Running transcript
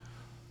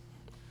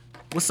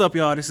What's up,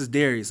 y'all? This is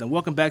Darius, and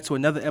welcome back to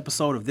another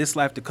episode of This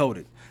Life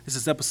Decoded. This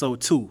is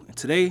episode 2, and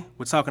today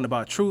we're talking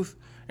about truth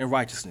and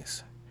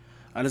righteousness.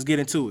 All right, let's get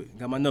into it.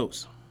 Got my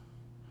notes.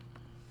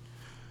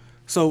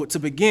 So to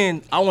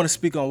begin, I want to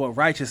speak on what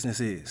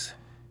righteousness is.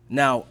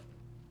 Now,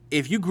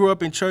 if you grew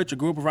up in church or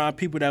grew up around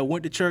people that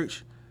went to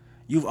church,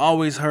 you've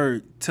always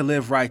heard to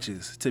live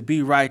righteous, to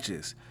be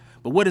righteous.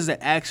 But what does it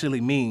actually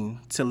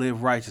mean to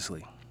live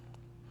righteously?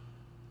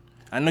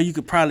 I know you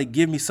could probably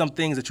give me some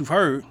things that you've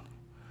heard,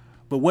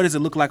 but what does it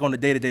look like on a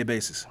day-to-day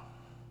basis?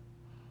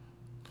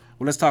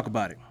 Well, let's talk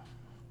about it.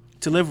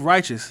 To live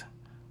righteous,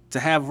 to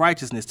have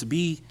righteousness, to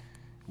be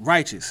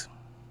righteous,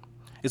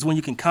 is when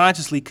you can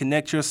consciously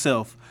connect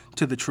yourself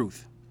to the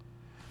truth.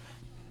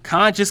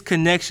 Conscious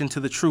connection to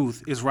the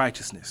truth is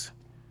righteousness.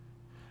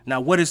 Now,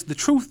 what is the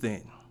truth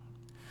then?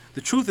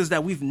 The truth is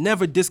that we've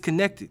never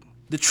disconnected.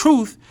 The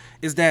truth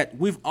is that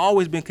we've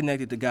always been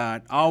connected to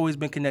God, always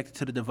been connected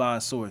to the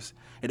divine source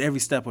at every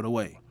step of the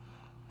way.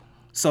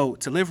 So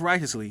to live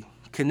righteously,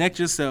 connect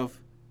yourself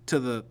to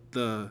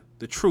the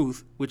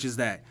truth, which is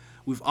that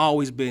we've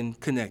always been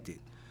connected.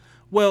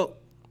 Well,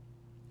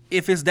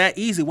 if it's that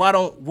easy,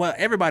 well,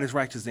 everybody's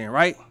righteous then,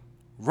 right?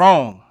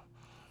 Wrong.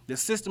 The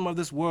system of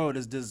this world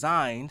is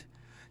designed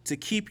to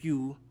keep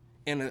you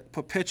in a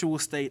perpetual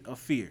state of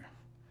fear.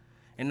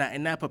 And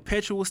in that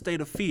perpetual state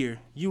of fear,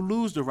 you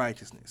lose the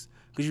righteousness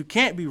because you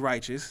can't be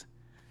righteous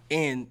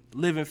and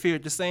live in fear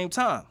at the same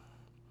time.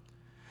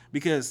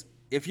 Because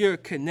if you're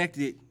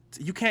connected,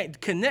 you can't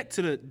connect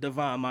to the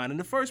divine mind in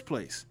the first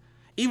place.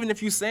 Even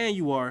if you're saying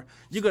you are,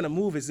 you're going to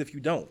move as if you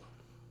don't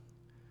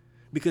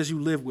because you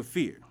live with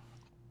fear.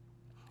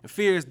 And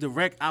fear is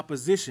direct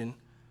opposition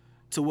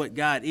to what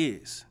God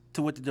is,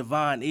 to what the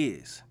divine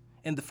is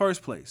in the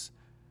first place,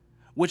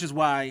 which is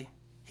why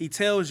he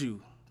tells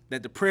you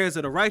that the prayers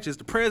of the righteous,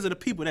 the prayers of the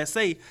people that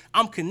say,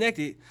 I'm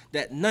connected,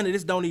 that none of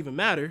this don't even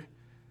matter,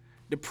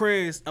 the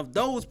prayers of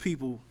those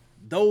people,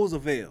 those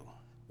avail.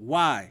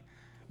 Why?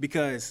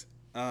 Because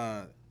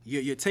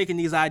you're taking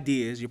these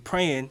ideas, you're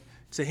praying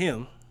to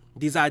him,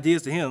 these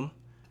ideas to him,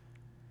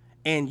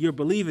 and you're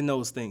believing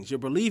those things. You're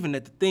believing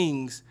that the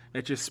things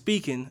that you're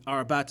speaking are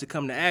about to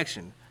come to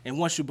action. And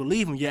once you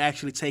believe them, you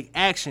actually take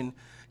action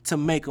to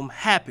make them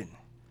happen.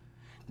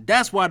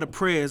 That's why the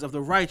prayers of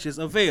the righteous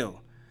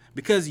avail.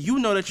 Because you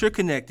know that you're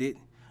connected,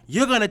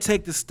 you're going to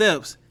take the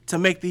steps to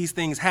make these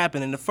things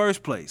happen in the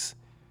first place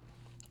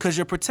because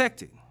you're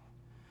protected.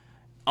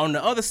 On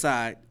the other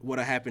side,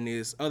 what'll happen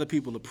is other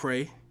people will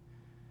pray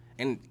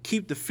and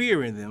keep the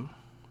fear in them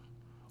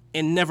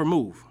and never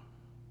move.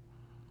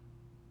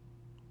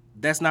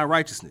 That's not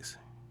righteousness.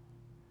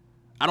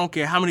 I don't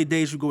care how many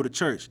days you go to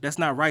church. That's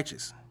not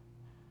righteous.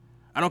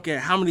 I don't care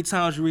how many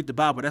times you read the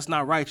Bible. That's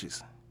not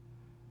righteous.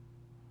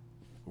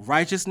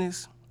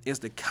 Righteousness is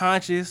the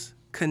conscious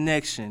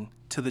connection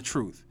to the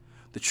truth.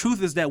 The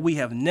truth is that we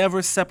have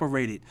never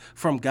separated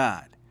from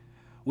God.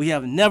 We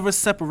have never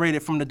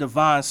separated from the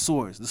divine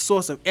source, the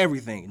source of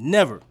everything.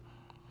 Never.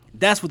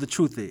 That's what the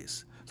truth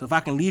is. So if I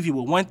can leave you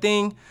with one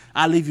thing,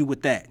 I'll leave you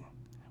with that.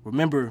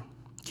 Remember,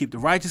 keep the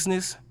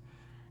righteousness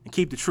and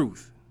keep the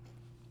truth.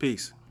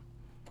 Peace.